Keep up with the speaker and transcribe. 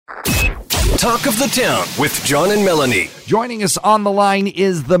Talk of the Town with John and Melanie. Joining us on the line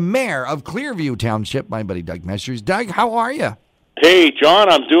is the mayor of Clearview Township, my buddy Doug Meschers. Doug, how are you? Hey, John,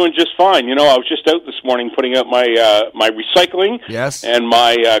 I'm doing just fine. You know, I was just out this morning putting out my my recycling and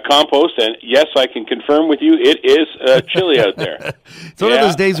my compost, and yes, I can confirm with you, it is chilly out there. It's one of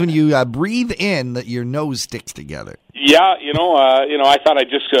those days when you breathe in that your nose sticks together. Yeah, I thought I'd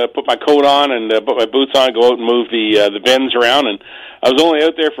just put my coat on and put my boots on, go out and move the bins around, and I was only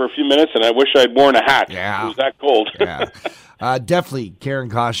out there for a few minutes, and I wish I'd worn a hat. Yeah. It was that cold. Yeah. Definitely care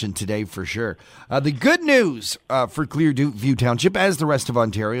and caution today for sure. The good news for Clearview Township, as the rest of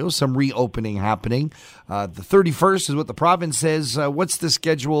Ontario, some reopening happening. The 31st is what the province says. What's the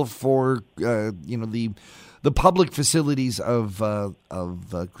schedule for the public facilities of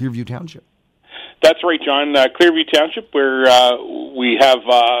Clearview Township? That's right, John. Clearview Township, where we have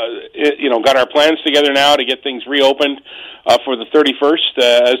got our plans together now to get things reopened for the 31st,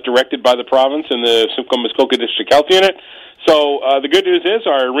 as directed by the province and the Simcoe-Muskoka District Health Unit. So the good news is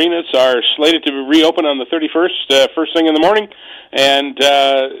our arenas are slated to reopen on the 31st, first thing in the morning, and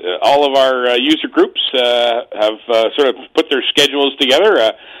all of our user groups have sort of put their schedules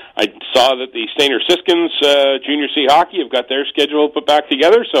together. I saw that the Stainer-Siskins Junior C Hockey have got their schedule put back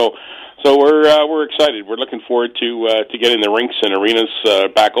together, so we're excited. We're looking forward to getting the rinks and arenas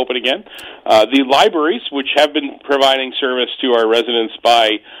back open again. The libraries, which have been providing service to our residents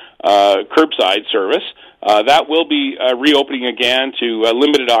by curbside service, that will be reopening again to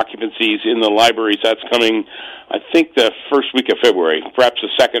limited occupancies in the libraries. That's coming, I think, the first week of February, perhaps the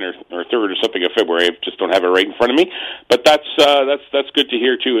second or third or something of February. I just don't have it right in front of me, but that's good to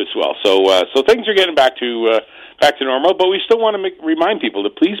hear too as well. So things are getting back to normal, but we still want to remind people to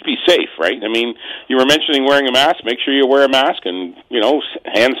please be safe, right? I mean, you were mentioning wearing a mask. Make sure you wear a mask and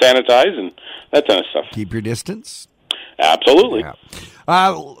hand sanitize and that kind of stuff. Keep your distance. Absolutely. Yeah.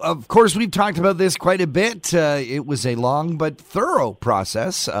 Of course, we've talked about this quite a bit. It was a long but thorough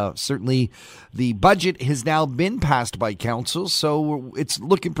process. Certainly, the budget has now been passed by council, so it's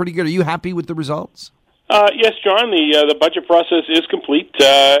looking pretty good. Are you happy with the results? Yes, John. The budget process is complete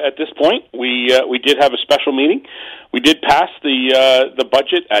at this point. We did have a special meeting. We did pass the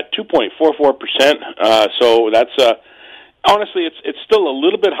budget at 2.44%. So that's honestly, it's still a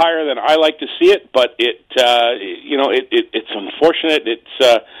little bit higher than I like to see it, but it's unfortunate. It's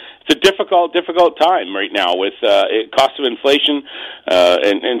a difficult time right now with cost of inflation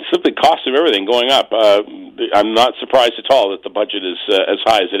and simply cost of everything going up. I'm not surprised at all that the budget is as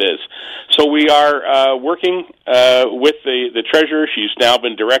high as it is. So we are working with the treasurer. She's now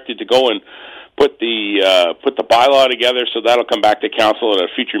been directed to go and put the bylaw together. So that'll come back to council at a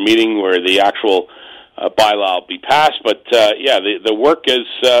future meeting where the actual bylaw will be passed, but the work is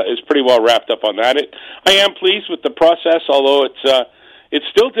pretty well wrapped up on that. I am pleased with the process, although it's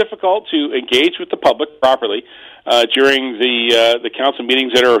still difficult to engage with the public properly during the council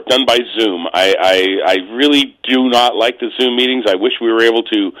meetings that are done by Zoom. I really do not like the Zoom meetings. I wish we were able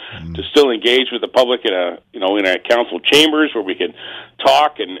to still engage with the public in a council chambers where we could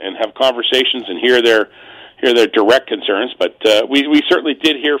talk and have conversations and hear their direct concerns, but we certainly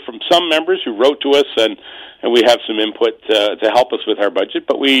did hear from some members who wrote to us, and we have some input to help us with our budget,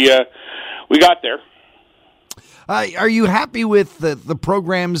 but we got there. Are you happy with the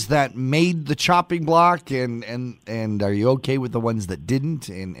programs that made the chopping block, and are you okay with the ones that didn't,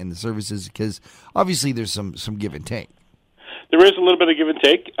 and the services? Because obviously there's some give and take. There is a little bit of give and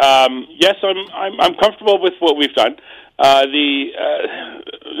take. Yes, I'm comfortable with what we've done.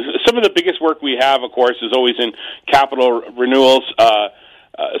 Some of the biggest work we have, of course, is always in capital renewals.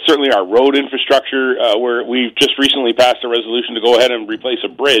 Certainly our road infrastructure, where we've just recently passed a resolution to go ahead and replace a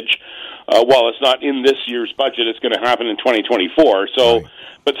bridge. While it's not in this year's budget, it's going to happen in 2024. So, right.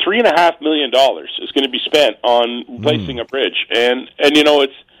 But $3.5 million is going to be spent on replacing a bridge, and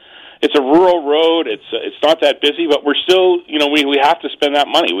it's a rural road. It's not that busy, but we're still, we have to spend that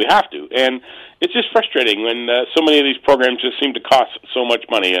money. We have to, and it's just frustrating when so many of these programs just seem to cost so much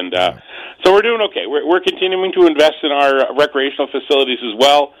money. And so we're doing okay. We're continuing to invest in our recreational facilities as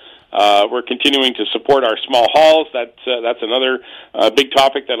well. We're continuing to support our small halls. That's another big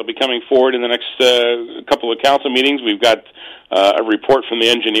topic that'll be coming forward in the next couple of council meetings. We've got a report from the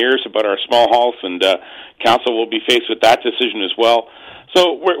engineers about our small halls, and council will be faced with that decision as well.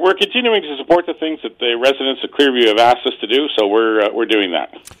 So we're continuing to support the things that the residents of Clearview have asked us to do, so we're doing that.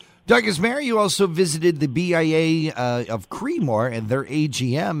 Doug, as mayor, you also visited the BIA of Creemore and their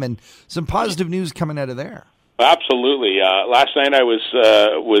AGM, and some positive news coming out of there. Absolutely. Last night I was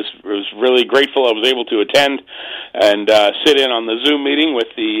really grateful I was able to attend and sit in on the Zoom meeting with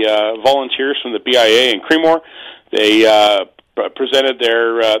the volunteers from the BIA in Creemore. They presented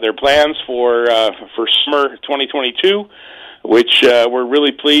their plans for summer 2022, which we're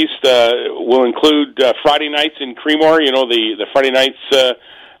really pleased will include Friday nights in Creemore. You know, the Friday nights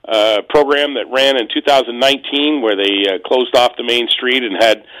program that ran in 2019, where they closed off the main street and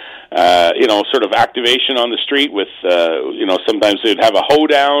had sort of activation on the street with sometimes they'd have a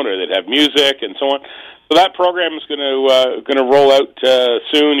hoedown or they'd have music and so on. So that program is going to roll out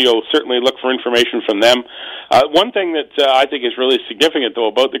soon. You'll certainly look for information from them. One thing that I think is really significant, though,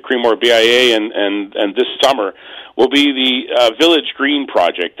 about the Creemore BIA and this summer will be the Village Green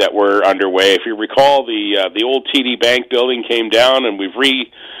project that we're underway. If you recall, the old TD Bank building came down, and we've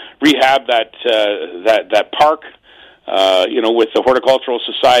rehabbed that park. With the Horticultural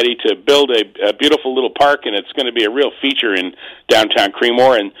Society to build a beautiful little park, and it's going to be a real feature in downtown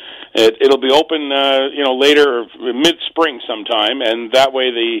Creemore, and it'll be open, later, mid-spring sometime, and that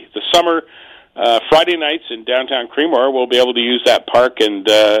way the summer Friday nights in downtown Creemore will be able to use that park and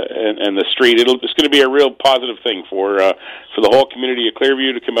the street. It's going to be a real positive thing for the whole community of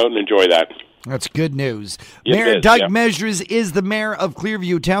Clearview to come out and enjoy that. That's good news. Yes, Mayor Doug Measures is the mayor of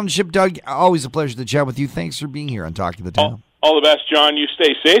Clearview Township. Doug, always a pleasure to chat with you. Thanks for being here on Talking the Town. All the best, John. You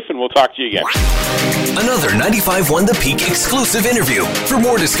stay safe, and we'll talk to you again. Another 95.1 The Peak exclusive interview. For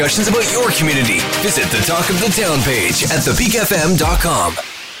more discussions about your community, visit the Talk of the Town page at thepeakfm.com.